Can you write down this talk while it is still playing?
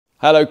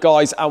Hello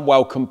guys and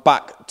welcome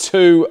back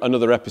to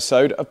another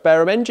episode of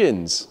Bareham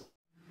Engines.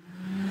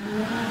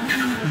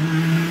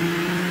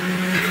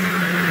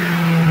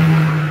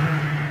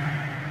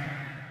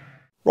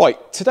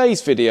 Right,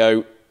 today's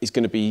video is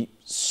going to be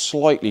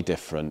slightly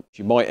different.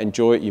 You might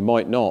enjoy it, you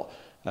might not.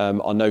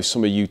 I know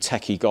some of you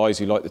techie guys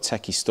who like the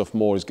techie stuff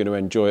more is going to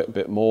enjoy it a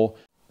bit more.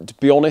 To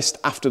be honest,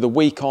 after the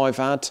week I've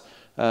had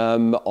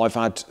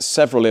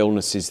several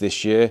illnesses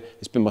this year.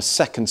 It's been my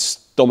second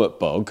stomach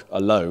bug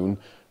alone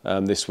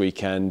this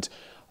weekend.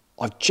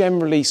 I've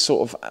generally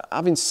sort of,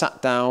 having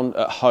sat down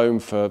at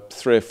home for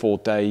 3 or 4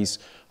 days,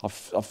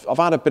 I've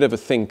had a bit of a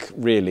think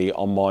really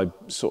on my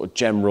sort of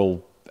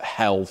general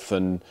health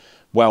and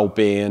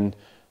well-being,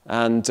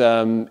 and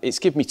it's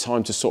given me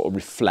time to sort of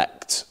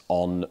reflect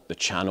on the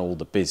channel,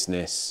 the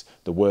business,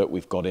 the work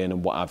we've got in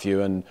and what have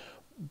you, and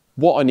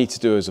what I need to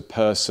do as a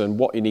person,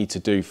 what you need to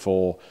do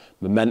for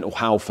my mental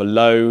health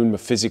alone, my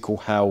physical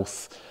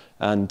health,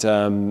 and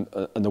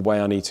the way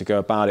I need to go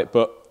about it.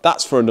 But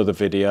that's for another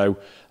video.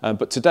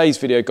 But today's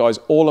video, guys,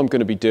 all I'm going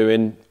to be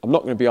doing, I'm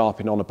not going to be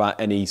harping on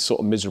about any sort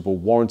of miserable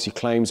warranty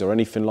claims or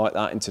anything like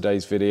that in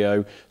today's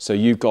video. So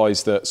you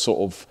guys that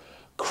sort of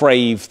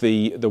crave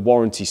the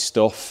warranty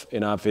stuff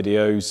in our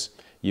videos,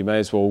 you may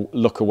as well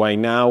look away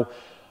now.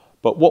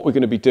 But what we're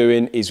going to be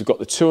doing is we've got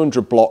the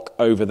 200 block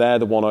over there,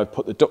 the one I've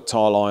put the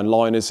ductile iron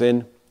liners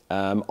in.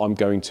 I'm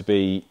going to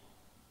be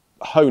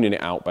honing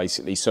it out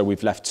basically. So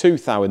we've left 2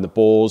 thou in the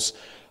bores.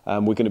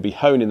 We're going to be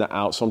honing that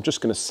out. So I'm just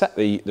going to set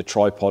the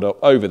tripod up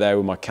over there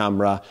with my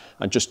camera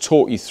and just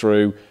talk you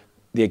through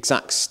the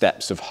exact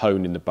steps of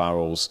honing the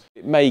barrels.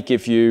 It may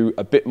give you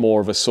a bit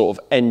more of a sort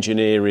of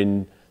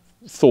engineering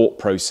thought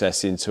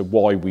process into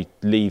why we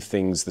leave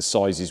things the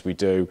sizes we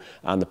do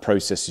and the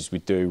processes we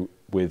do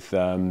with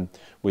the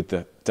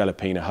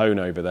Delapina hone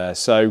over there.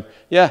 So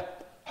yeah,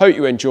 hope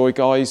you enjoy,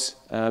 guys.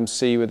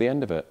 See you at the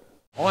end of it.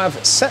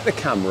 I've set the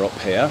camera up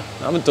here.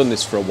 I haven't done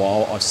this for a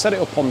while. I've set it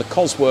up on the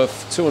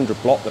Cosworth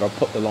 200 block that I've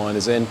put the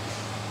liners in.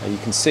 And you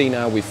can see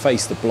now we've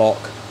faced the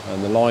block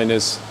and the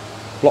liners.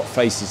 Block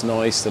face is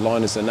nice. The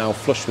liners are now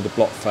flush with the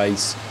block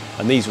face,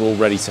 and these are all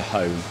ready to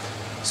hone.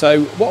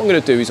 So what I'm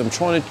going to do is I'm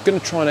going to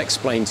try and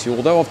explain to you,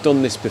 although I've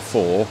done this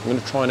before, I'm going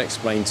to try and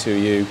explain to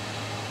you,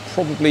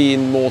 probably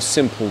in more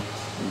simple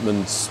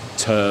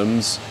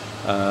terms,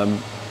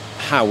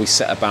 how we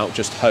set about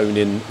just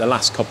honing the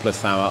last couple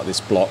of thou out of this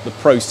block, the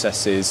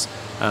processes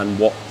and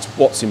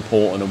what's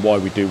important and why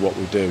we do what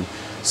we do.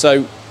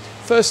 So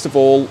first of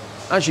all,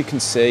 as you can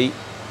see,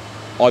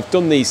 I've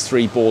done these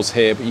 3 bores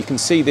here, but you can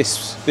see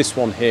this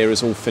one here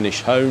is all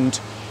finished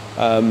honed.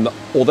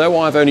 Although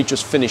I've only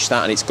just finished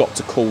that and it's got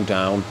to cool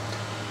down,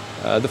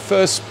 the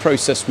first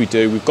process we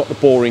do, we've got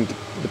the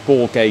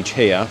bore gauge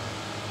here,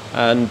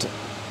 and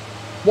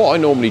what I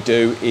normally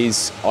do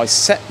is I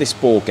set this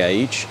bore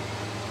gauge.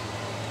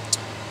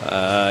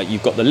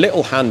 You've got the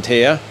little hand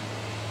here,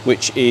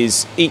 which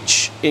is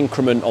each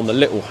increment on the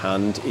little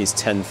hand is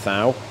 10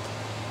 thou,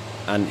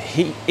 and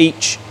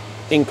each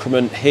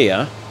increment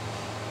here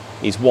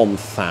is 1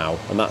 thou,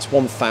 and that's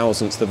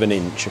 1/1000th of an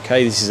inch.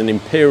 Okay, this is an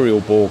imperial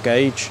bore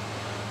gauge,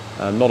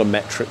 not a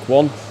metric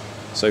one.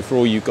 So for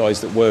all you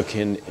guys that work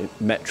in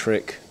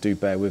metric, do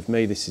bear with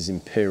me. This is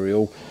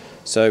imperial.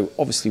 So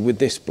obviously with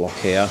this block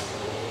here,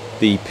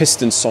 the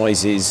piston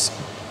size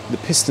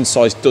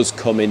does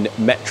come in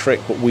metric,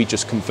 but we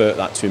just convert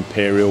that to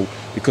imperial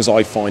because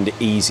I find it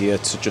easier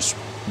to just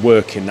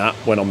work in that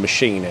when I'm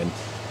machining.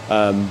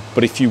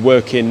 But if you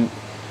work in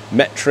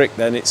metric,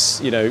 then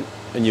it's, you know,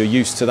 and you're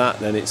used to that,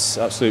 then it's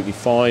absolutely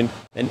fine.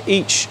 And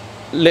each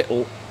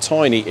little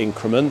tiny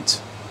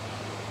increment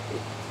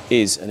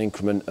is an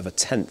increment of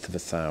 1/10 of a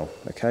thou.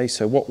 Okay,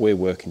 so what we're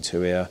working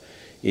to here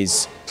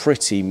is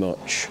pretty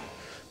much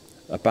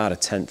about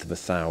 1/10 of a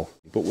thou,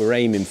 but we're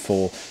aiming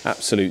for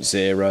absolute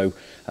 0,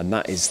 and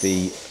that is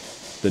the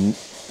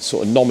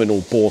sort of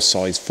nominal bore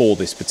size for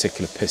this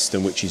particular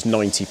piston, which is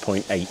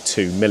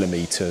 90.82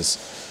 millimeters.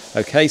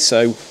 Okay,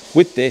 so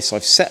with this,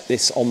 I've set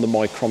this on the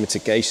micrometer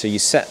gauge. So you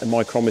set the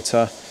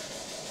micrometer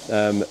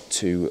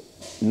to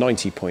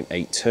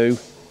 90.82,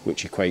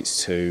 which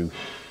equates to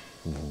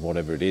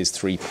whatever it is,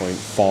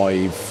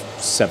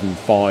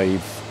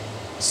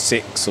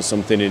 3.5756 or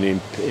something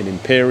in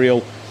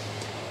imperial.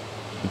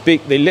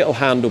 The little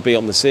hand will be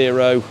on the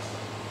 0,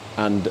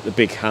 and the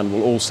big hand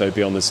will also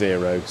be on the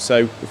 0.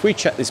 So if we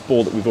check this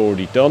bore that we've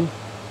already done,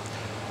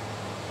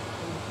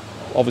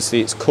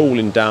 obviously it's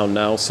cooling down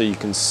now, so you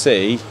can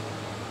see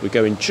we're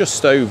going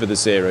just over the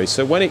 0.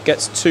 So when it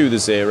gets to the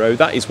 0,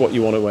 that is what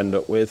you want to end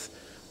up with.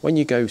 When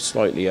you go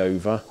slightly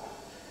over,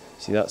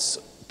 see that's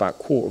about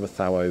 1/4 of a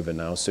thou over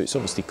now, so it's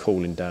obviously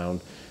cooling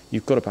down.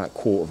 You've got about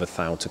 1/4 of a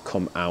thou to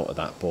come out of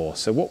that bore.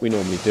 So what we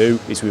normally do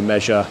is we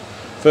measure,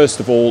 first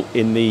of all,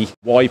 in the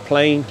Y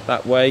plane,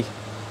 that way.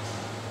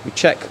 We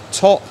check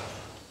top,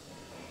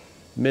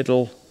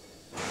 middle,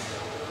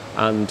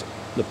 and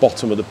the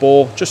bottom of the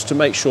bore, just to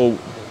make sure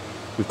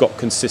we've got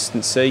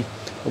consistency.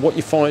 And what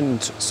you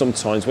find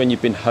sometimes when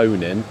you've been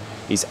honing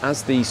is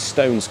as these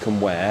stones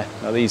can wear,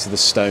 now these are the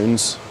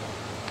stones,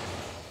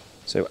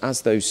 So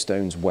as those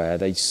stones wear,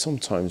 they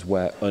sometimes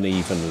wear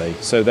unevenly.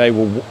 So they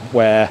will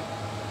wear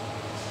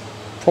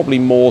probably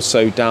more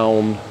so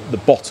down the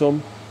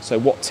bottom. So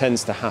what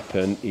tends to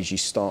happen is you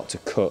start to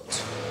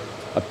cut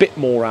a bit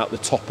more out the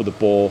top of the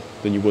bore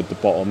than you would the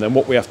bottom. Then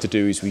what we have to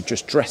do is we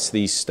just dress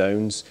these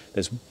stones.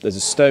 There's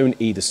a stone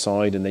either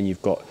side, and then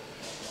you've got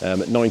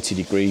at 90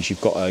 degrees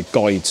you've got a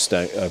guide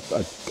stone,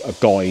 a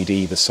guide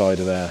either side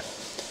of there.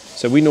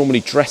 So we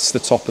normally dress the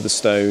top of the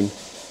stone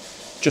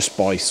just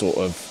by sort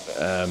of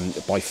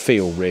by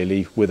feel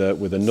really, with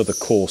another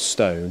coarse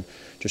stone.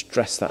 Just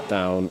dress that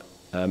down,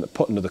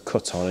 put another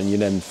cut on, and you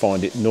then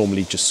find it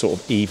normally just sort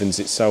of evens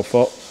itself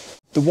up.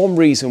 The one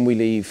reason we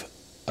leave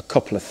a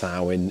couple of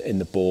thou in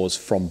the bores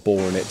from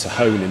boring it to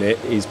honing it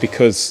is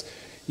because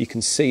you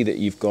can see that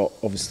you've got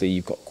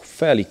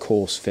fairly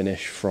coarse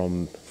finish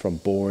from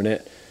boring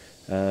it.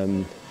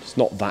 It's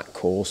not that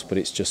coarse, but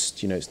it's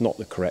just, you know, it's not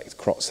the correct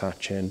cross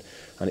hatching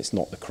and it's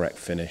not the correct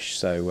finish.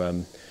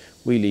 So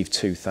we leave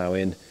 2 thou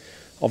in.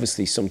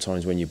 Obviously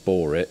sometimes when you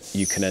bore it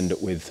you can end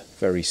up with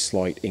very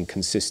slight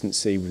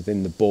inconsistency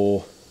within the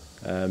bore,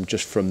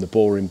 just from the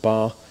boring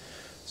bar.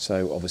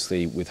 So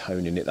obviously with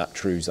honing it, that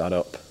trues that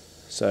up.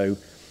 So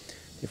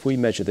if we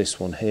measure this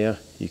one here,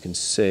 you can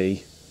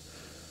see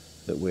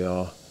that we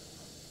are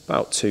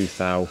about 2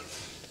 thou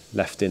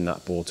left in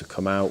that bore to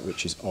come out,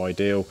 which is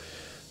ideal.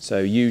 So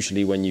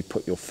usually when you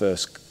put your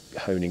first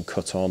honing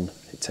cut on,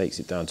 it takes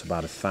it down to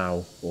about 1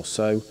 thou or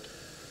so,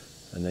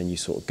 and then you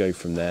sort of go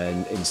from there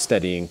in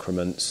steady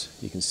increments.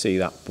 You can see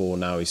that bore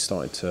now is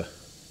starting to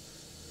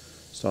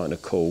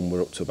cool, and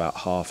we're up to about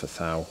half a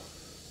thou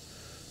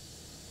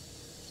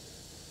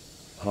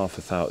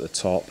at the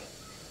top.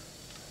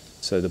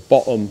 So the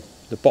bottom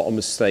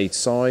has stayed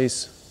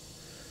size,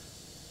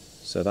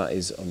 so that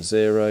is on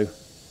 0.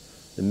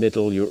 The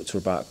middle you're up to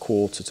about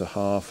 1/4 to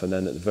half, and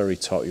then at the very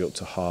top you're up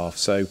to half.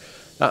 So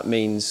that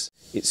means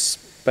it's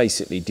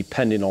basically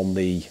depending on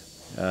the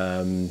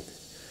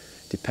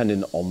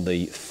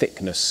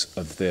thickness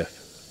of the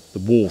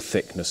wall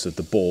thickness of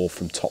the bore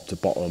from top to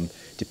bottom,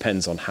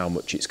 depends on how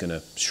much it's going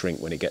to shrink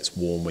when it gets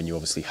warm, when you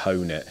obviously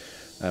hone it.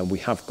 We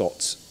have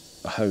got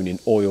a honing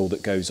oil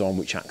that goes on,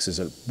 which acts as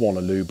a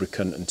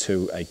lubricant and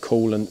 2, a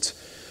coolant.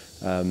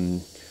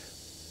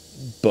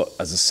 But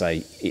as I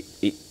say,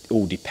 it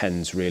all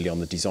depends really on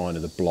the design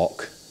of the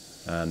block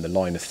and the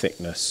liner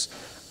thickness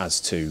as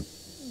to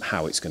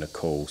how it's going to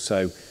cool.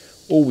 So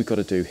all we've got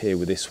to do here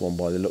with this one,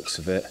 by the looks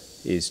of it,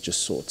 is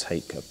just sort of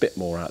take a bit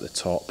more out the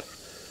top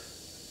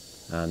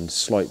and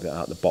slight bit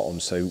out the bottom.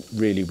 So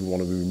really we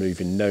want to be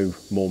removing no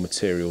more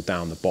material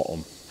down the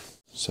bottom.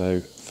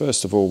 So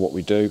first of all, what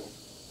we do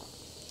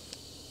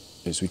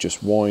is we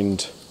just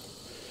wind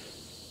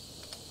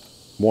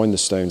the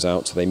stones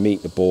out so they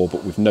meet the bore,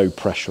 but with no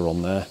pressure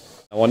on there.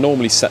 Now I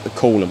normally set the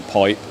coolant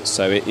pipe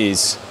so it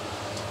is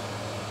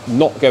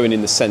not going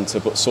in the centre,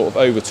 but sort of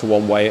over to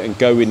one way and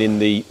going in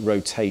the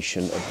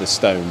rotation of the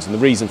stones. And the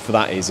reason for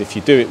that is if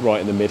you do it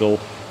right in the middle,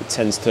 it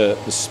tends to,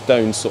 the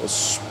stones sort of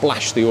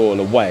splash the oil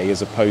away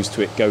as opposed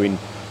to it going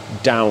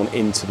down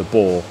into the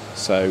bore.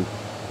 So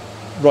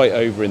right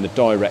over in the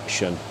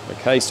direction.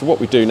 Okay, so what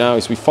we do now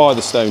is we fire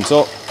the stones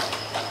up.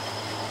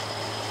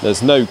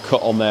 There's no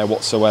cut on there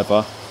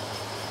whatsoever.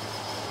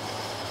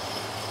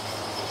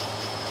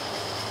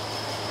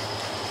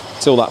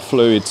 Till that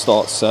fluid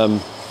starts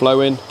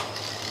flowing.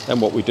 Then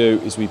what we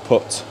do is we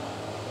put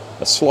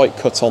a slight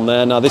cut on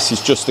there. Now this is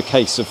just a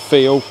case of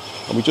feel,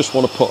 and we just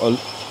want to put a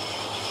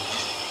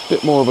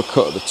bit more of a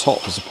cut at the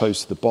top as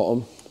opposed to the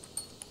bottom,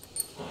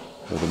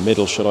 or the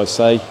middle should I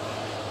say.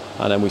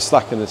 And then we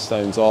slacken the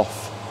stones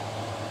off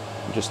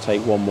and just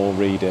take one more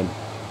reading.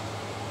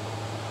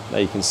 Now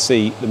you can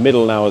see the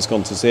middle now has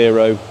gone to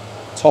 0.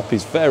 Top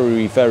is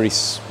very, very,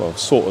 well,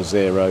 sort of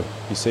 0.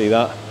 You see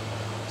that?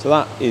 So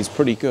that is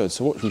pretty good.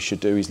 So what we should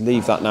do is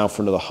leave that now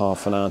for another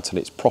half an hour until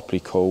it's properly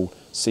cool.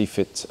 See if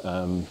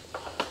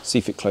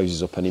it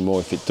closes up anymore.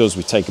 If it does,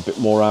 we take a bit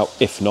more out.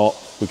 If not,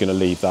 we're going to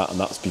leave that, and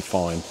that's be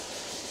fine.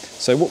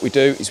 So what we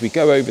do is we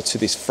go over to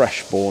this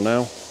fresh bore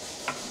now.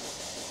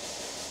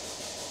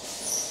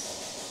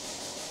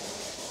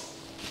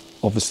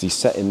 Obviously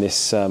setting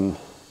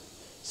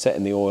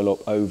the oil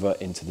up over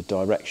into the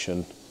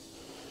direction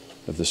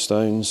of the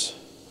stones.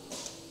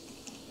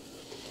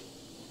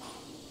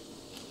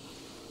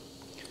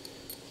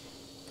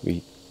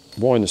 We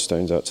wind the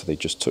stones out so they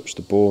just touch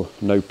the bore,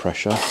 no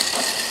pressure.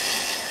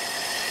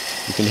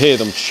 You can hear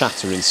them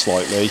chattering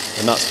slightly,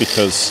 and that's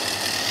because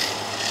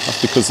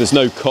there's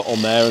no cut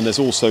on there and there's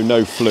also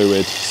no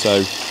fluid.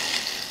 So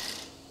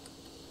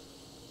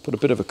put a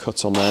bit of a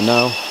cut on there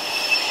now,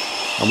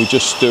 and we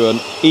just do an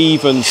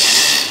even,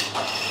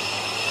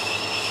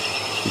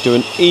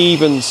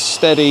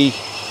 steady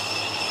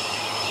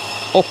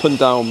up and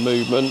down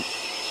movement.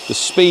 The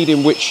speed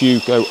in which you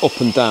go up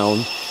and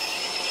down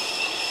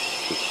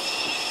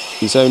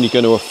is only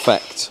going to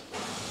affect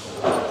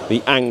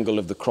the angle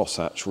of the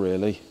crosshatch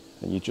really,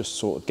 and you just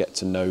sort of get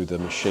to know the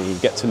machine,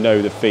 get to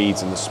know the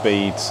feeds and the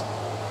speeds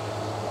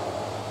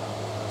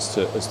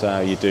as to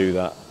how you do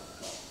that.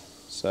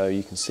 So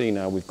you can see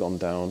now we've gone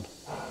down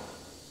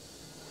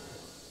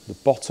The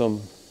bottom,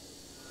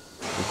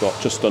 we've got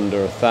just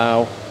under 1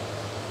 thou,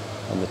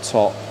 and the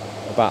top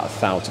about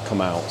 1 thou to come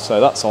out. So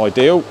that's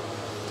ideal.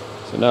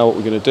 So now what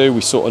we're going to do,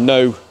 we sort of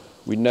know,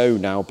 we know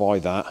now by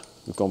that,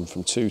 we've gone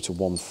from 2 to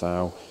 1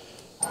 thou,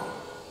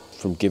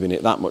 from giving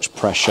it that much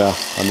pressure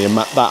and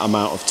that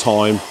amount of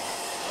time.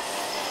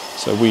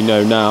 So we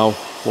know now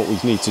what we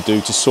need to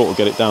do to sort of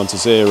get it down to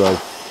 0.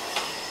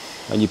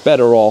 And you're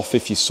better off,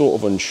 if you're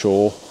sort of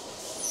unsure,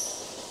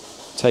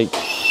 take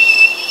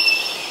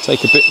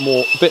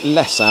a bit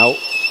less out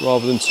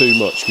rather than too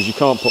much, because you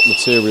can't put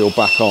material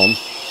back on.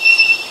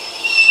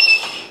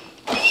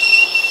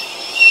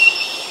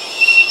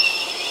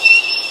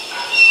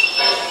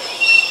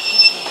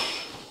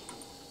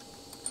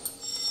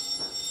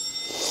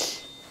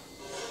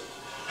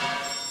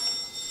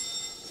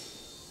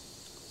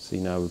 See,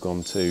 now we've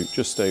gone to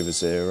just over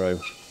 0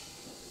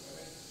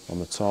 on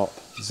the top,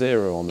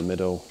 0 on the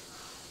middle,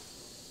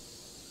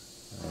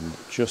 and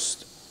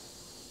just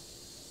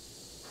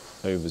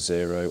over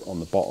 0 on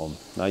the bottom.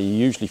 Now you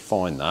usually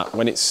find that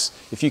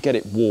if you get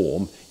it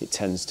warm, it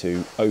tends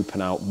to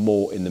open out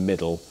more in the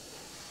middle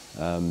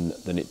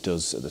than it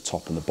does at the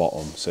top and the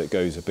bottom. So it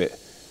goes a bit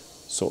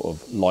sort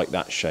of like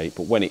that shape,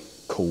 but when it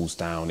cools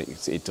down,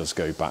 it does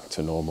go back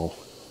to normal.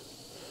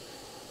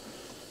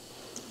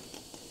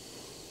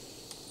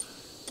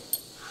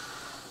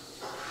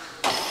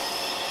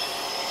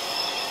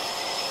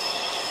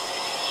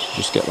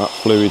 Just get that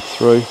fluid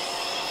through.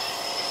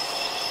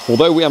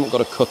 Although we haven't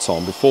got a cut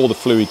on, before the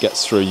fluid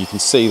gets through, you can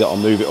see that I'll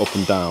move it up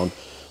and down.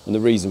 And the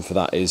reason for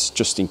that is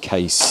just in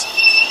case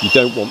you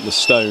don't want the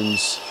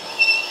stones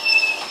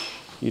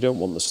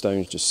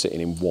just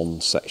sitting in one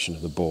section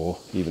of the bore,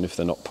 even if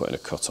they're not putting a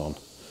cut on.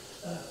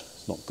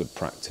 It's not good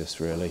practice,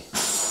 really.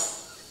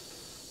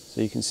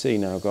 So you can see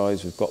now,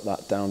 guys, we've got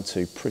that down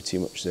to pretty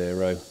much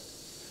 0.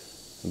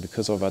 And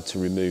because I've had to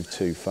remove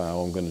 2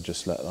 thou, I'm going to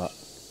just let that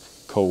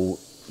cool,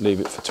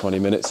 leave it for 20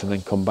 minutes and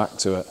then come back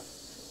to it.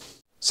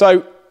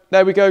 So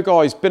there we go,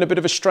 guys. Been a bit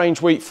of a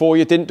strange week for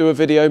you. Didn't do a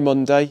video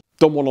Monday,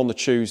 done one on the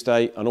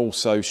Tuesday, and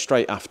also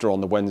straight after on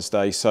the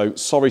Wednesday. So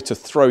sorry to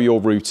throw your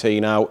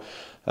routine out.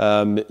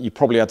 You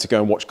probably had to go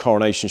and watch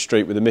Coronation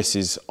Street with the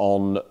missus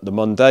on the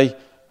Monday,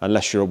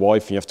 unless you're a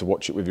wife and you have to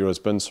watch it with your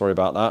husband. Sorry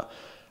about that.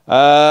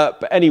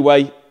 But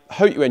anyway,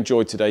 hope you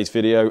enjoyed today's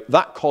video.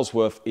 That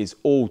Cosworth is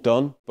all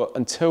done. But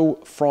until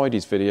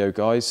Friday's video,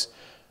 guys,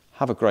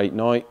 have a great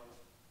night.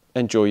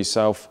 Enjoy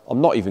yourself.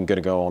 I'm not even going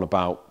to go on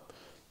about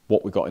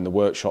what we got in the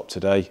workshop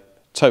today.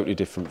 Totally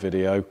different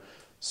video.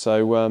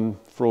 So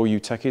for all you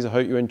techies, I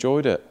hope you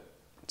enjoyed it.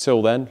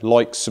 Till then,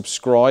 like,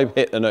 subscribe,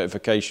 hit the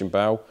notification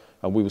bell,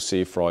 and we will see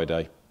you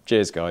Friday.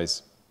 Cheers,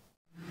 guys.